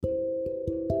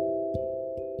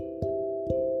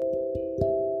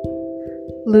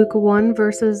Luke 1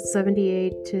 verses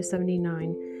 78 to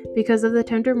 79. Because of the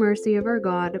tender mercy of our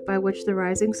God, by which the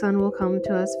rising sun will come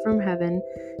to us from heaven,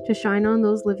 to shine on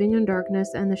those living in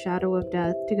darkness and the shadow of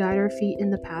death, to guide our feet in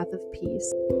the path of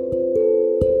peace.